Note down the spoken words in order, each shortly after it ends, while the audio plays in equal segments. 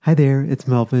Hi there, it's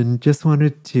Melvin. Just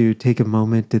wanted to take a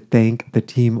moment to thank the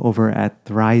team over at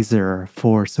Thrizer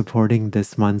for supporting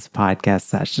this month's podcast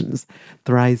sessions.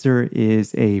 Thrizer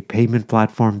is a payment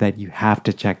platform that you have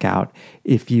to check out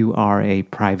if you are a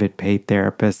private paid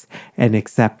therapist and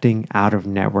accepting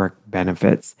out-of-network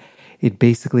benefits. It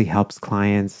basically helps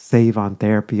clients save on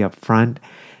therapy up front.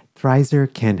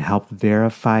 Thrizer can help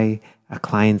verify a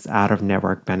client's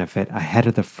out-of-network benefit ahead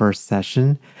of the first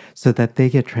session so that they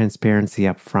get transparency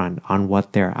up front on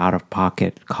what their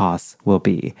out-of-pocket costs will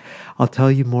be. I'll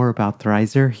tell you more about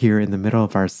Thrizer here in the middle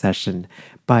of our session,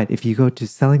 but if you go to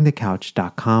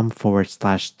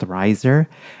sellingthecouch.com/Thrizer,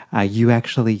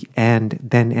 and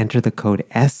then enter the code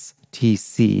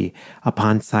STC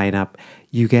upon sign up,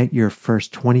 you get your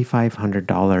first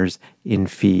 $2,500 in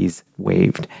fees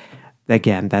waived.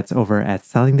 Again, that's over at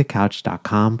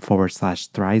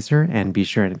sellingthecouch.com/Thrizer, and be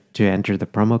sure to enter the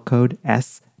promo code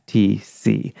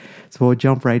STC. So we'll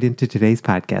jump right into today's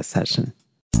podcast session.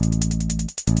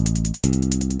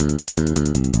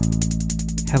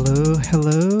 Hello.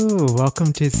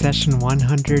 Welcome to session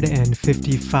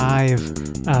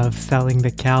 155 of Selling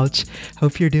the Couch.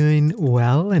 Hope you're doing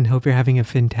well and hope you're having a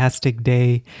fantastic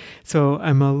day. So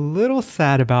I'm a little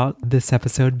sad about this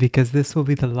episode because this will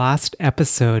be the last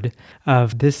episode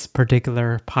of this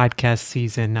particular podcast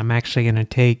season. I'm actually going to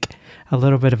take a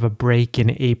little bit of a break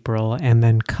in April and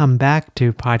then come back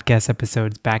to podcast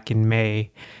episodes back in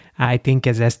May. I think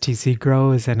as STC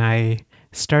grows and I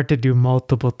start to do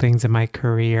multiple things in my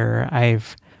career,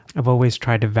 I've always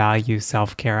tried to value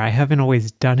self-care. I haven't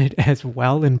always done it as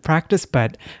well in practice,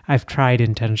 but I've tried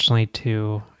intentionally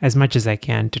to, as much as I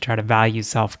can, to try to value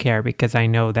self-care because I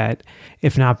know that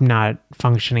if I'm not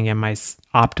functioning in my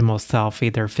optimal self,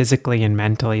 either physically and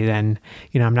mentally, then,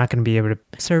 I'm not going to be able to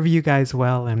serve you guys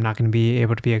well. I'm not going to be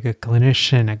able to be a good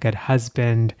clinician, a good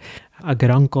husband, a good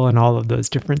uncle, and all of those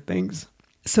different things.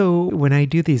 So when I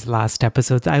do these last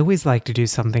episodes, I always like to do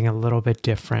something a little bit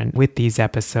different with these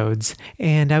episodes.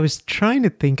 And I was trying to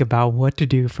think about what to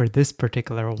do for this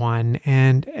particular one.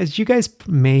 And as you guys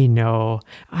may know,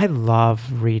 I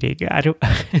love reading. I don't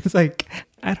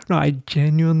know, I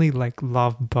genuinely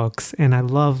love books and I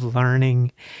love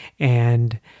learning.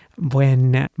 And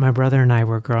when my brother and I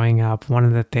were growing up, one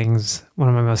of my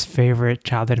most favorite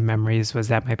childhood memories was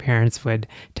that my parents would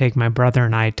take my brother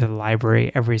and I to the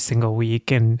library every single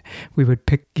week, and we would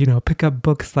pick up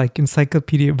books like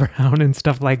Encyclopedia Brown and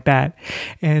stuff like that.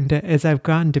 And as I've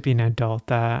gotten to be an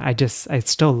adult, I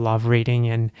still love reading,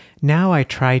 and now I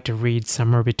try to read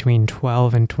somewhere between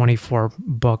 12 and 24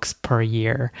 books per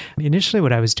year. Initially,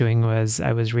 what I was doing was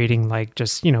I was reading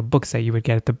books that you would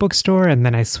get at the bookstore, and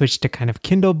then I switched to kind of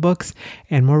Kindle books.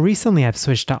 And more recently, I've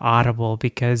switched to Audible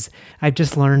because I've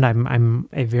just learned I'm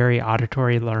a very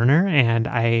auditory learner. And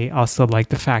I also like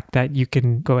the fact that you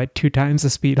can go at 2 times the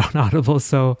speed on Audible.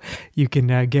 So you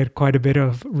can get quite a bit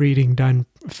of reading done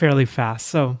fairly fast.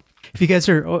 So if you guys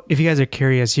are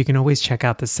curious, you can always check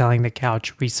out the Selling the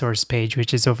Couch resource page,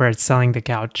 which is over at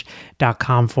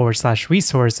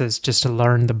sellingthecouch.com/resources, just to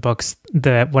learn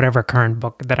whatever current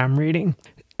book that I'm reading.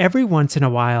 Every once in a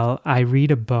while, I read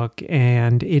a book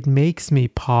and it makes me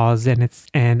pause, and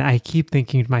I keep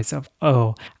thinking to myself,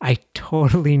 oh, I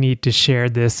totally need to share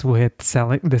this with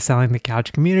Selling the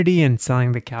Couch community and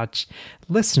Selling the Couch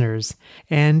listeners.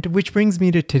 And which brings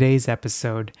me to today's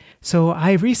episode. So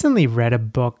I recently read a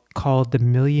book called The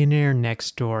Millionaire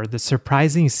Next Door: The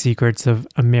Surprising Secrets of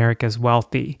America's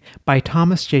Wealthy by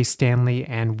Thomas J. Stanley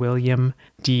and William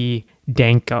D.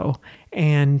 Danko.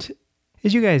 And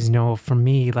as you guys know, for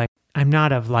me, I'm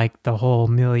not of the whole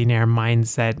millionaire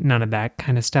mindset, none of that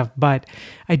kind of stuff, but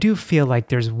I do feel like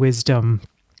there's wisdom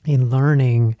in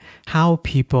learning how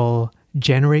people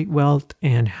generate wealth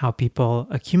and how people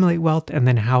accumulate wealth, and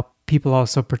then how people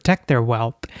also protect their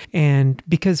wealth. And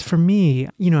because for me,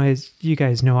 as you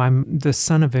guys know, I'm the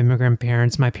son of immigrant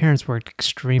parents. My parents worked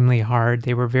extremely hard.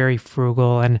 They were very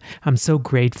frugal, and I'm so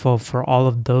grateful for all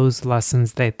of those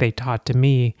lessons that they taught to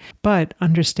me. But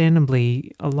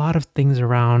understandably, a lot of things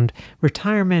around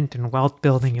retirement and wealth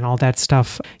building and all that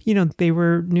stuff, they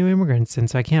were new immigrants, and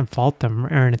so I can't fault them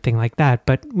or anything like that.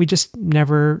 But we just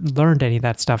never learned any of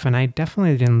that stuff, and I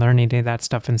definitely didn't learn any of that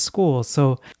stuff in school.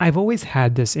 So I've always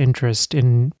had this interest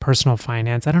in personal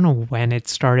finance. I don't know when it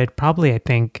started, probably I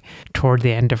think toward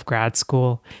the end of grad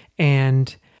school.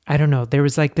 And I don't know, there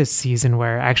was this season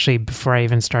where actually before I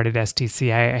even started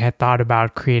STC, I had thought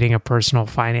about creating a personal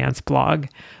finance blog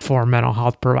for mental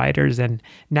health providers. And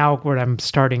now what I'm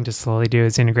starting to slowly do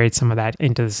is integrate some of that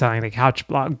into the Selling the Couch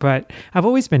blog. But I've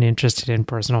always been interested in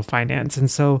personal finance. And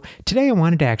so today I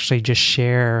wanted to actually just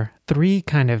share three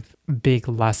kind of big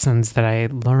lessons that I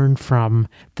learned from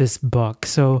this book.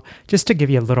 So just to give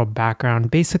you a little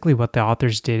background, basically what the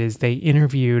authors did is they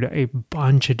interviewed a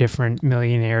bunch of different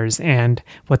millionaires, and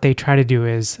what they try to do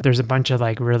is there's a bunch of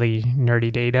like really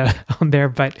nerdy data on there,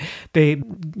 but they,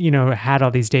 had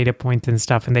all these data points and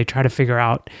stuff, and they try to figure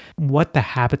out what the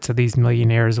habits of these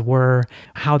millionaires were,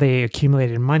 how they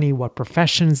accumulated money, what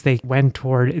professions they went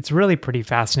toward. It's really pretty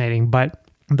fascinating, but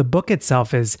the book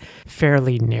itself is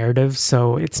fairly narrative,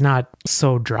 so it's not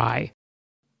so dry.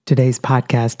 Today's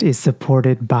podcast is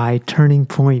supported by Turning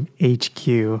Point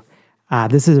HQ.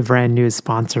 This is a brand new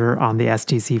sponsor on the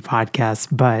STC podcast,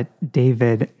 but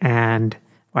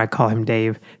I call him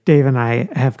Dave. Dave and I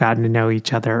have gotten to know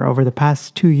each other over the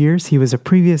past 2 years. He was a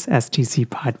previous STC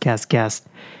podcast guest,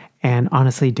 and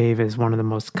honestly, Dave is one of the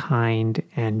most kind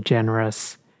and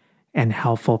generous and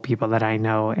helpful people that I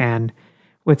know. And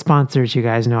with sponsors, you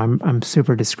guys know I'm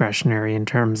super discretionary in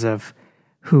terms of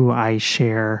who I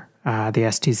share the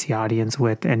STC audience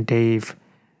with. And Dave,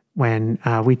 when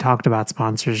we talked about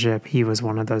sponsorship, he was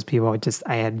one of those people.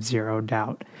 I had zero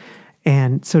doubt.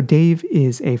 And so Dave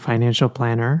is a financial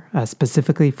planner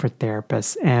specifically for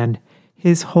therapists, and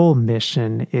his whole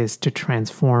mission is to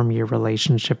transform your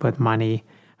relationship with money.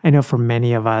 I know for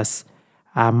many of us,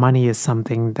 money is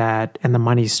something and the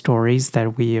money stories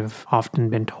that we have often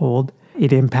been told,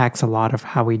 it impacts a lot of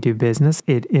how we do business.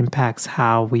 It impacts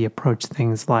how we approach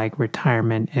things like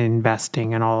retirement and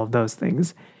investing and all of those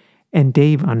things. And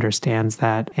Dave understands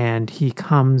that, and he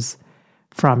comes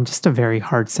from just a very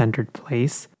heart-centered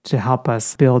place to help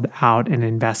us build out an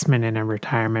investment in a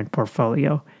retirement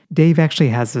portfolio. Dave actually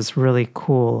has this really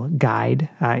cool guide.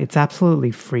 It's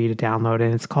absolutely free to download,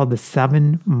 and it's called The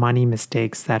 7 Money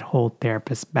Mistakes That Hold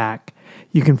Therapists Back.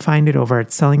 You can find it over at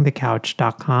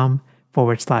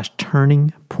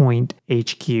sellingtheCouch.com/Turning Point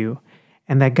HQ.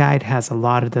 And that guide has a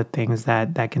lot of the things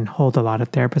that can hold a lot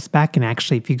of therapists back. And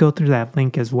actually, if you go through that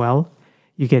link as well,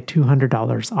 you get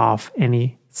 $200 off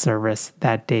any service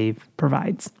that Dave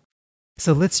provides.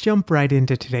 So let's jump right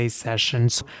into today's session.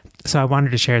 So I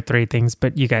wanted to share 3 things,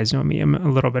 but you guys know me, I'm a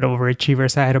little bit overachiever,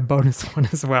 so I had a bonus one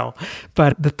as well.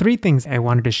 But the 3 things I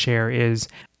wanted to share is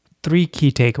 3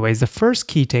 key takeaways. The first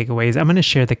key takeaways, I'm going to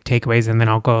share the takeaways and then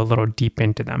I'll go a little deep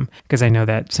into them because I know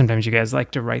that sometimes you guys like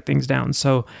to write things down.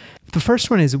 So the first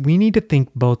one is we need to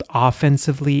think both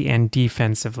offensively and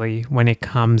defensively when it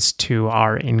comes to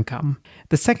our income.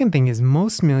 The second thing is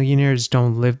most millionaires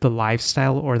don't live the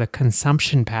lifestyle or the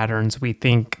consumption patterns we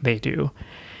think they do.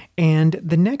 And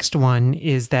the next one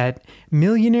is that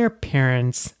millionaire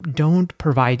parents don't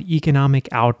provide economic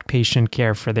outpatient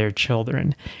care for their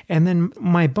children. And then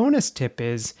my bonus tip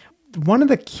is one of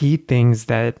the key things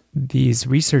that these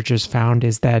researchers found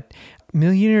is that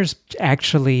millionaires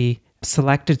actually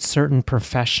selected certain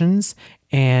professions.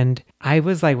 And I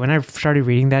was like, when I started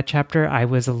reading that chapter, I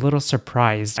was a little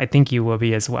surprised. I think you will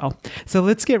be as well. So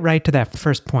let's get right to that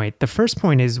first point. The first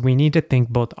point is we need to think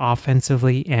both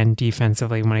offensively and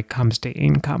defensively when it comes to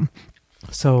income.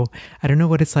 So I don't know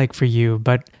what it's like for you,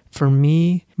 but for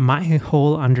me, my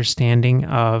whole understanding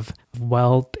of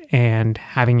wealth and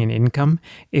having an income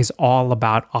is all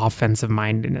about offensive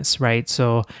mindedness, right?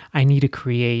 So I need to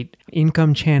create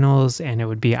income channels, and it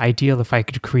would be ideal if I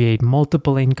could create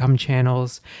multiple income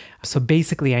channels. So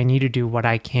basically, I need to do what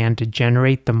I can to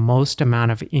generate the most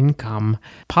amount of income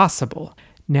possible.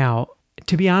 Now,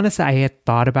 to be honest, I had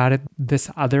thought about it, this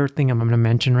other thing I'm going to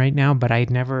mention right now, but I'd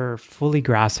never fully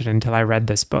grasped it until I read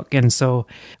this book. And so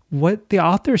what the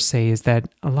authors say is that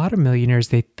a lot of millionaires,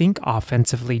 they think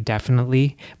offensively,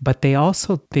 definitely, but they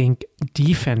also think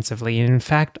defensively. And in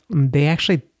fact, they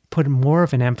actually put more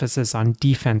of an emphasis on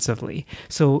defensively.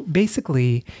 So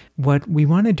basically, what we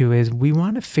want to do is we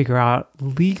want to figure out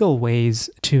legal ways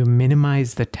to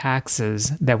minimize the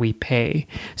taxes that we pay.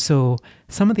 So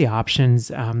some of the options,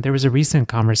 there was a recent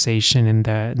conversation in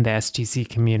the STC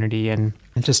community and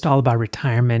just all about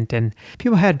retirement, and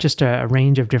people had just a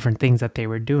range of different things that they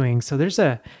were doing. So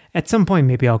at some point,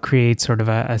 maybe I'll create sort of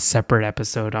a separate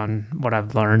episode on what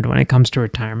I've learned when it comes to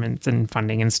retirement and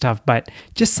funding and stuff. But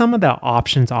just some of the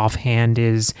options offhand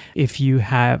is if you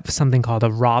have something called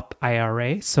a Roth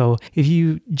IRA. So if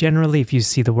you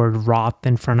see the word Roth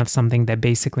in front of something, that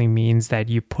basically means that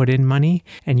you put in money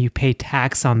and you pay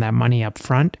tax on that money up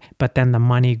front, but then the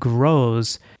money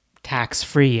grows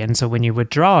tax-free. And so when you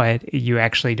withdraw it, you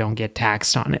actually don't get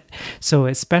taxed on it. So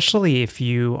especially if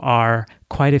you are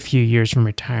quite a few years from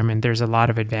retirement, there's a lot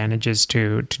of advantages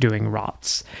to doing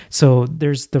Roths. So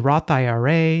there's the Roth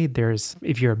IRA, there's,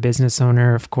 if you're a business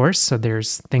owner, of course, so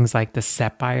there's things like the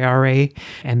SEP IRA,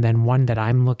 and then one that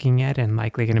I'm looking at and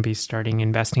likely going to be starting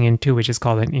investing into, which is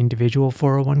called an individual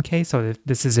 401k. So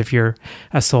this is if you're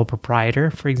a sole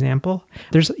proprietor, for example.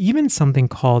 There's even something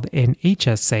called an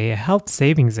HSA, a health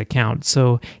savings account.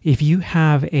 So if you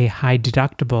have a high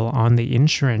deductible on the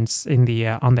insurance, on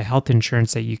the health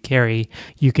insurance that you carry,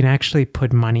 you can actually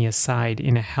put money aside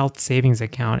in a health savings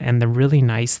account. And the really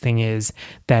nice thing is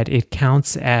that it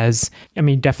counts as,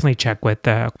 definitely check with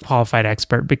a qualified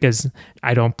expert because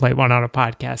I don't play one on a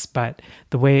podcast. But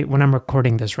the way, when I'm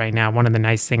recording this right now, one of the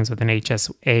nice things with an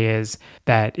HSA is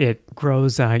that it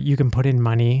grows, you can put in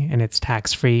money and it's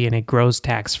tax-free, and it grows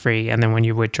tax-free. And then when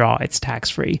you withdraw, it's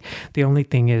tax-free. The only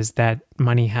thing is that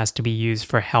money has to be used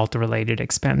for health-related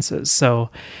expenses.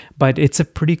 So, but it's a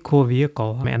pretty cool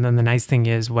vehicle. And then the nice thing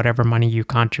is whatever money you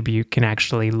contribute can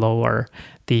actually lower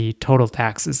the total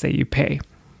taxes that you pay.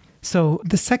 So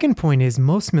the second point is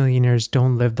most millionaires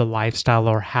don't live the lifestyle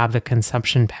or have the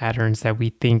consumption patterns that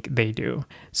we think they do.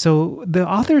 So the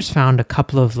authors found a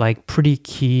couple of pretty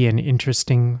key and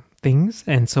interesting things.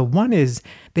 And so one is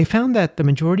they found that the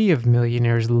majority of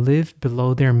millionaires live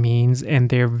below their means and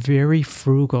they're very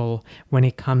frugal when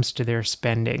it comes to their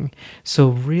spending. So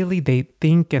really they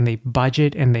think and they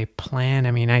budget and they plan.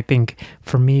 I think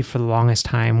for me, for the longest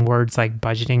time, words like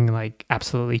budgeting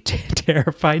absolutely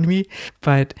terrified me.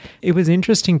 But it was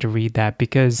interesting to read that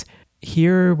because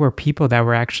here were people that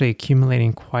were actually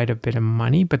accumulating quite a bit of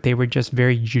money, but they were just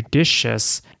very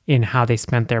judicious in how they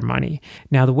spent their money.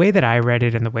 Now, the way that I read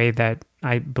it and the way that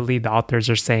I believe the authors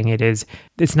are saying it is,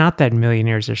 it's not that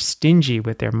millionaires are stingy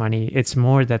with their money. It's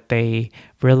more that they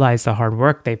realize the hard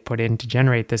work they put in to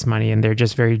generate this money, and they're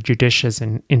just very judicious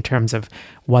in terms of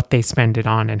what they spend it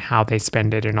on and how they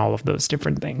spend it and all of those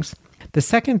different things. The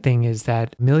second thing is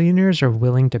that millionaires are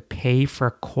willing to pay for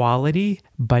quality,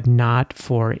 but not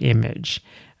for image.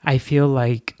 I feel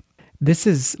like this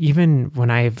is, even when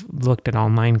I've looked at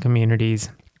online communities,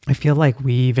 I feel like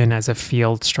we even as a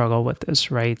field struggle with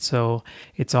this, right? So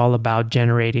it's all about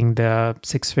generating the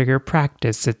six-figure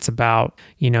practice. It's about,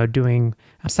 doing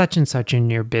such and such in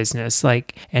your business.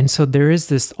 And so there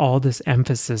is all this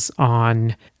emphasis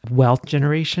on wealth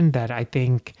generation that I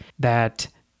think that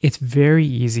it's very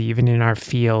easy, even in our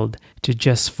field, to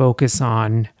just focus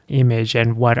on image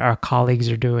and what our colleagues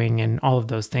are doing and all of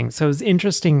those things. So it's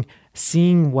interesting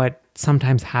seeing what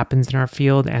sometimes happens in our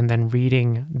field and then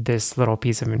reading this little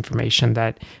piece of information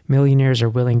that millionaires are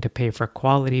willing to pay for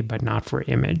quality, but not for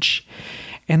image.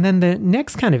 And then the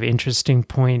next kind of interesting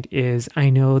point is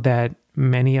I know that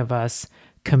many of us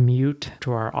commute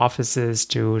to our offices,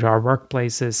 to our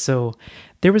workplaces. So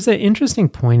there was an interesting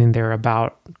point in there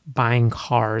about buying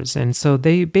cars. And so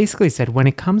they basically said when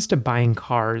it comes to buying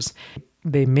cars,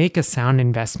 they make a sound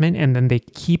investment and then they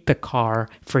keep the car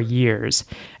for years.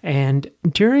 And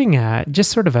during just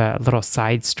sort of a little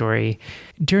side story,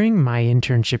 during my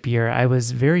internship year, I was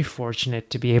very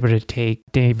fortunate to be able to take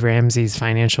Dave Ramsey's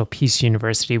Financial Peace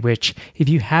University, which if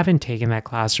you haven't taken that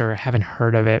class or haven't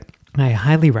heard of it, I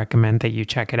highly recommend that you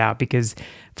check it out because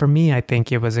for me, I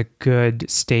think it was a good,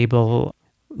 stable,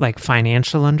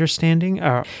 financial understanding.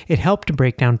 It helped to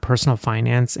break down personal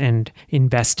finance and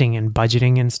investing and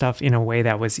budgeting and stuff in a way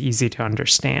that was easy to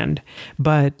understand.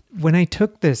 But when I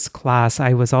took this class,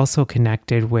 I was also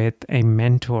connected with a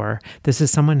mentor. This is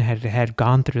someone had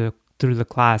gone through the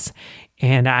class.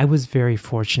 And I was very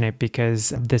fortunate because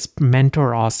this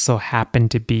mentor also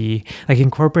happened to be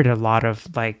incorporated a lot of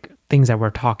things that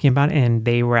we're talking about. And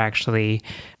they were actually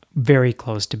very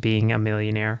close to being a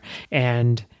millionaire.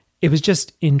 And it was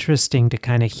just interesting to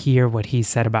kind of hear what he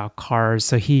said about cars.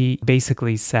 So he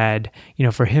basically said,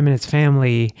 for him and his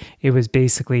family, it was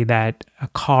basically that a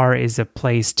car is a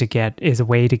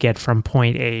way to get from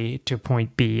point A to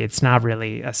point B. It's not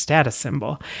really a status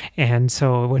symbol. And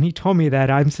so when he told me that,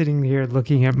 I'm sitting here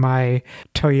looking at my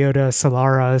Toyota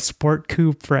Solara Sport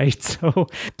Coupe, right? So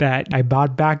that I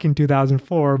bought back in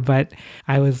 2004, but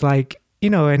I was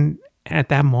and at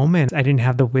that moment, I didn't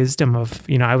have the wisdom of,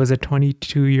 I was a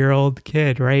 22-year-old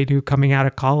kid, right, who coming out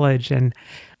of college. And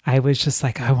I was just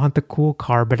I want the cool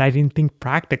car, but I didn't think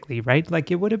practically, right?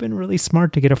 It would have been really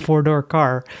smart to get a 4-door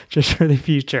car just for the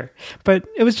future. But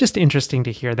it was just interesting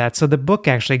to hear that. So the book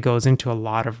actually goes into a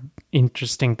lot of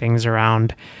interesting things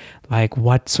around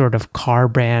what sort of car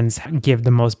brands give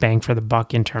the most bang for the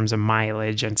buck in terms of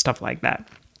mileage and stuff like that.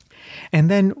 And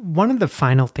then one of the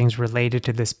final things related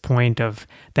to this point of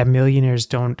that millionaires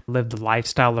don't live the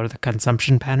lifestyle or the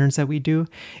consumption patterns that we do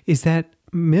is that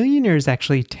millionaires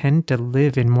actually tend to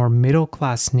live in more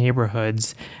middle-class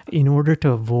neighborhoods in order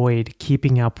to avoid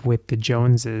keeping up with the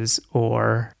Joneses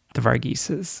or the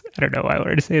Vargheses. I don't know why I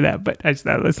wanted to say that, but I just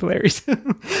thought it was hilarious.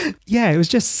 Yeah, it was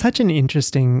just such an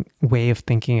interesting way of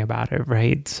thinking about it,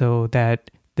 right? So that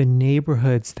the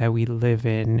neighborhoods that we live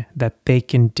in, that they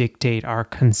can dictate our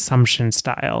consumption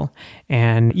style.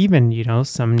 And even,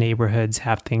 some neighborhoods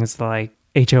have things like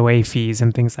HOA fees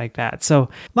and things like that. So a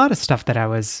lot of stuff that I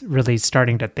was really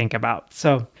starting to think about.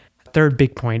 So third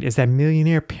big point is that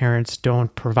millionaire parents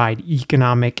don't provide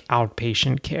economic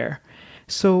outpatient care.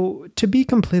 So to be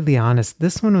completely honest,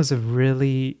 this one was a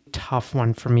really tough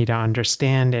one for me to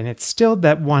understand, and it's still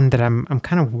that one that I'm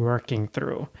kind of working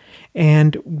through.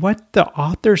 And what the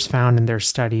authors found in their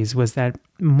studies was that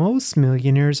most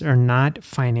millionaires are not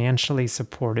financially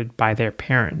supported by their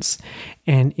parents.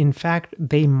 And in fact,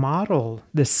 they model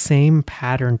the same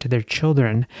pattern to their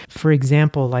children. For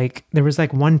example, there was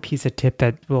one piece of tip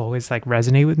that will always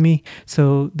resonate with me.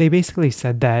 So they basically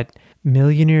said that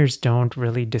millionaires don't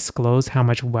really disclose how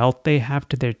much wealth they have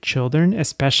to their children,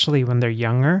 especially when they're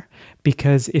younger,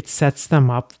 because it sets them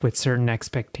up with certain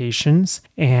expectations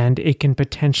and it can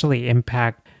potentially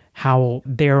impact how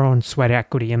their own sweat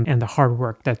equity and the hard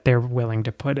work that they're willing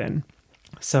to put in.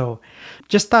 So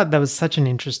just thought that was such an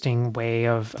interesting way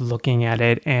of looking at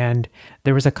it. And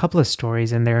there was a couple of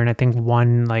stories in there. And I think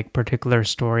one particular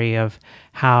story of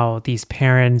how these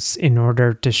parents, in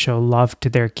order to show love to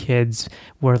their kids,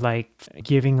 were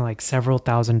giving several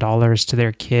 $1,000s to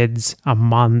their kids a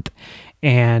month.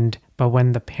 But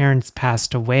when the parents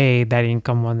passed away, that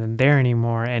income wasn't there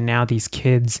anymore. And now these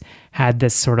kids had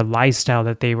this sort of lifestyle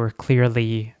that they were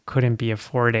clearly couldn't be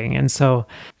affording. And so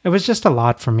it was just a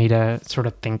lot for me to sort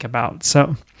of think about.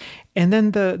 And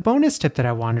then the bonus tip that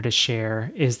I wanted to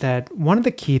share is that one of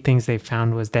the key things they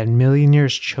found was that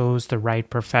millionaires chose the right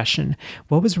profession.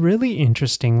 What was really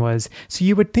interesting was, so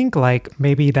you would think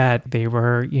maybe that they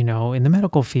were, in the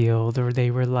medical field, or they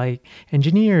were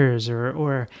engineers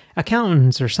or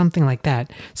accountants or something like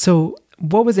that. So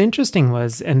what was interesting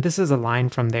was, and this is a line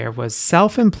from there, was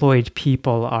self-employed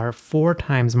people are 4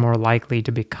 times more likely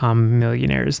to become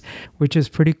millionaires, which is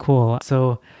pretty cool.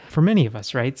 So for many of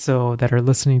us, right? So that are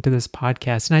listening to this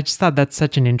podcast. And I just thought that's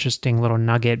such an interesting little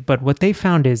nugget. But what they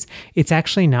found is it's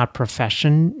actually not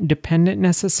profession dependent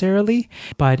necessarily,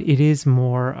 but it is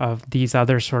more of these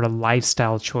other sort of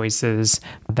lifestyle choices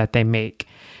that they make.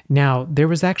 Now, there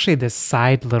was actually this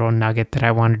side little nugget that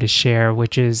I wanted to share,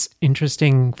 which is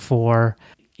interesting for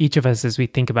each of us as we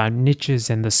think about niches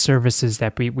and the services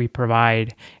that we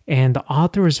provide. And the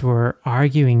authors were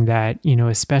arguing that,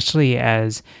 especially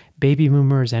as baby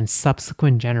boomers and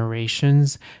subsequent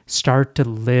generations start to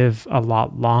live a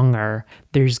lot longer,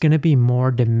 there's going to be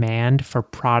more demand for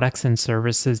products and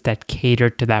services that cater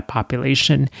to that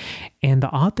population. And the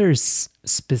authors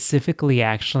specifically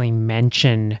actually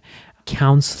mention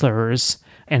counselors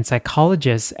and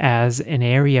psychologists as an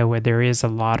area where there is a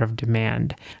lot of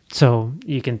demand. So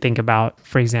you can think about,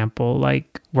 for example,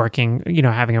 working,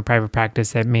 having a private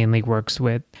practice that mainly works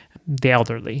with the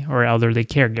elderly or elderly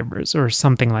caregivers or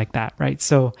something like that, right?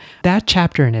 So that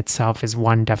chapter in itself is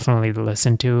one definitely to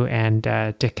listen to and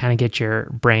to kind of get your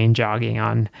brain jogging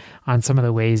on some of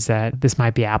the ways that this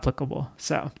might be applicable.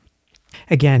 So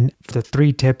again, the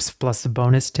 3 tips plus the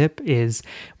bonus tip is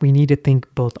we need to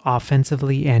think both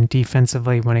offensively and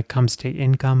defensively when it comes to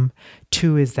income.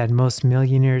 2 is that most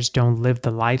millionaires don't live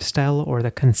the lifestyle or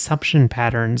the consumption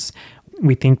patterns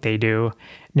we think they do.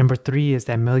 Number 3 is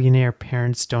that millionaire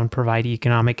parents don't provide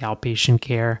economic outpatient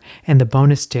care. And the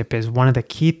bonus tip is one of the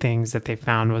key things that they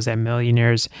found was that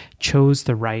millionaires chose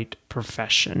the right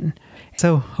profession.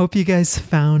 So hope you guys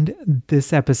found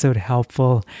this episode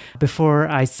helpful. Before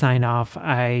I sign off,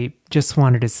 I just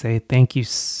wanted to say thank you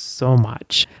so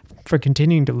much for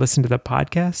continuing to listen to the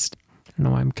podcast. I don't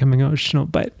know why I'm becoming emotional,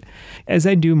 but as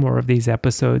I do more of these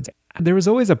episodes, there was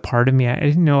always a part of me, I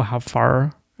didn't know how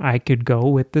far I could go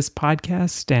with this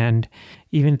podcast. And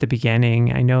even at the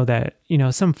beginning, I know that,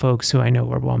 some folks who I know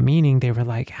were well-meaning, they were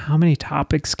like, how many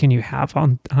topics can you have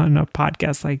on a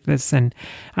podcast like this? And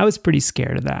I was pretty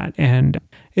scared of that. And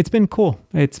it's been cool.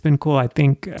 It's been cool. I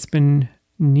think it's been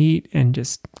neat and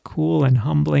just cool and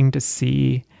humbling to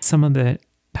see some of the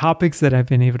topics that I've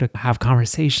been able to have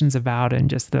conversations about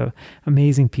and just the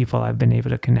amazing people I've been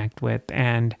able to connect with.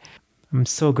 And I'm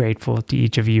so grateful to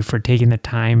each of you for taking the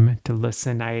time to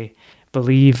listen. I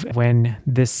believe when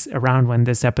this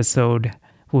episode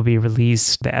will be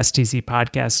released, the STC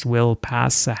podcast will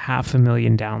pass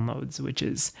 500,000 downloads, which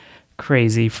is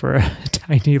crazy for a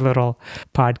tiny little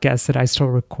podcast that I still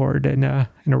record in a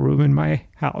room in my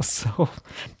house. So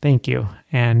thank you.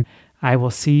 And I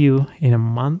will see you in a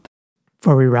month.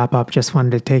 Before we wrap up, just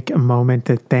wanted to take a moment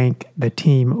to thank the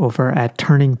team over at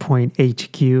Turning Point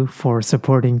HQ for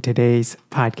supporting today's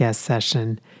podcast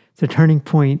session. So Turning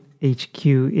Point HQ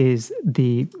is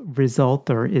the result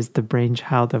or is the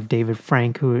brainchild of David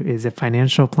Frank, who is a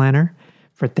financial planner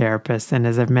for therapists. And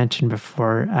as I've mentioned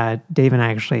before, Dave and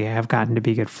I actually have gotten to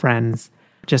be good friends,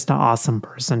 just an awesome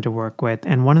person to work with.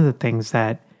 And one of the things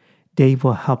that Dave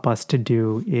will help us to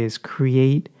do is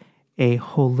create a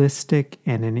holistic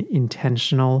and an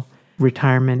intentional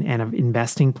retirement and an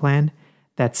investing plan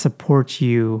that supports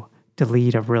you to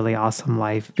lead a really awesome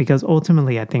life. Because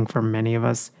ultimately, I think for many of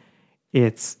us,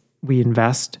 we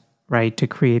invest, right, to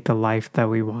create the life that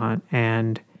we want.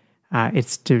 And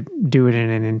it's to do it in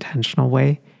an intentional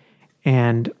way.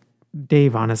 And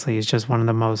Dave, honestly, is just one of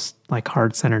the most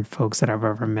heart-centered folks that I've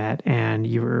ever met. And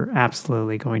you're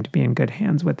absolutely going to be in good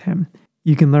hands with him.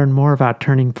 You can learn more about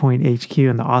Turning Point HQ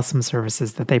and the awesome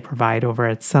services that they provide over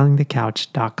at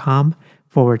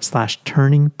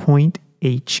sellingthecouch.com/Turning Point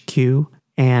HQ.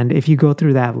 And if you go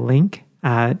through that link,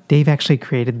 Dave actually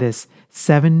created this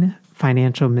 7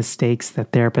 financial mistakes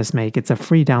that therapists make. It's a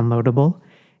free downloadable,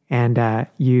 and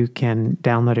you can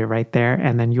download it right there.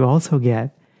 And then you also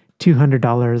get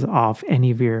 $200 off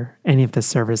any of the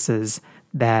services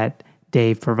that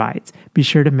Dave provides. Be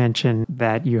sure to mention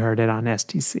that you heard it on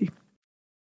STC.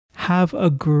 Have a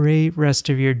great rest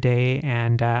of your day,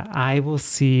 and I will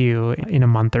see you in a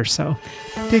month or so.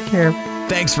 Take care.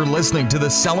 Thanks for listening to the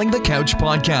Selling the Couch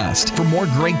podcast. For more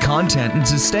great content and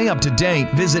to stay up to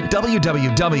date, visit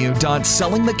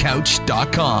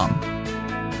www.sellingthecouch.com.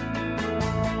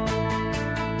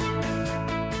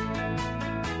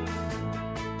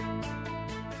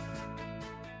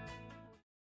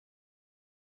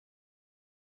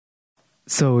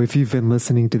 So if you've been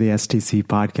listening to the STC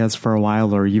podcast for a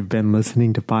while, or you've been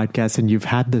listening to podcasts and you've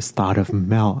had this thought of,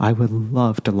 Mel, I would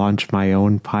love to launch my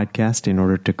own podcast in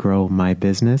order to grow my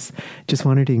business, just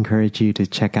wanted to encourage you to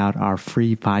check out our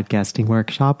free podcasting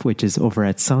workshop, which is over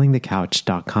at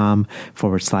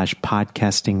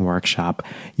sellingthecouch.com/podcasting workshop.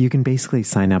 You can basically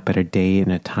sign up at a day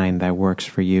and a time that works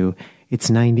for you. It's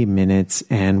 90 minutes.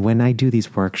 And when I do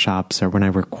these workshops or when I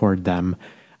record them,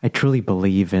 I truly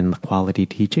believe in quality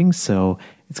teaching, so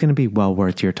it's going to be well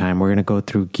worth your time. We're going to go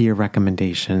through gear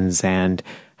recommendations and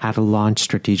how to launch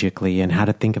strategically and how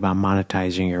to think about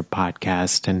monetizing your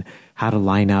podcast and how to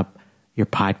line up your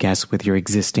podcast with your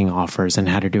existing offers and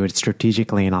how to do it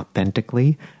strategically and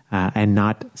authentically and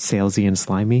not salesy and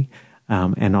slimy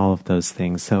and all of those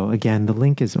things. So again, the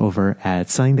link is over at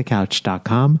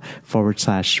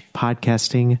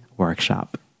sellingthecouch.com/podcasting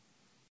workshop.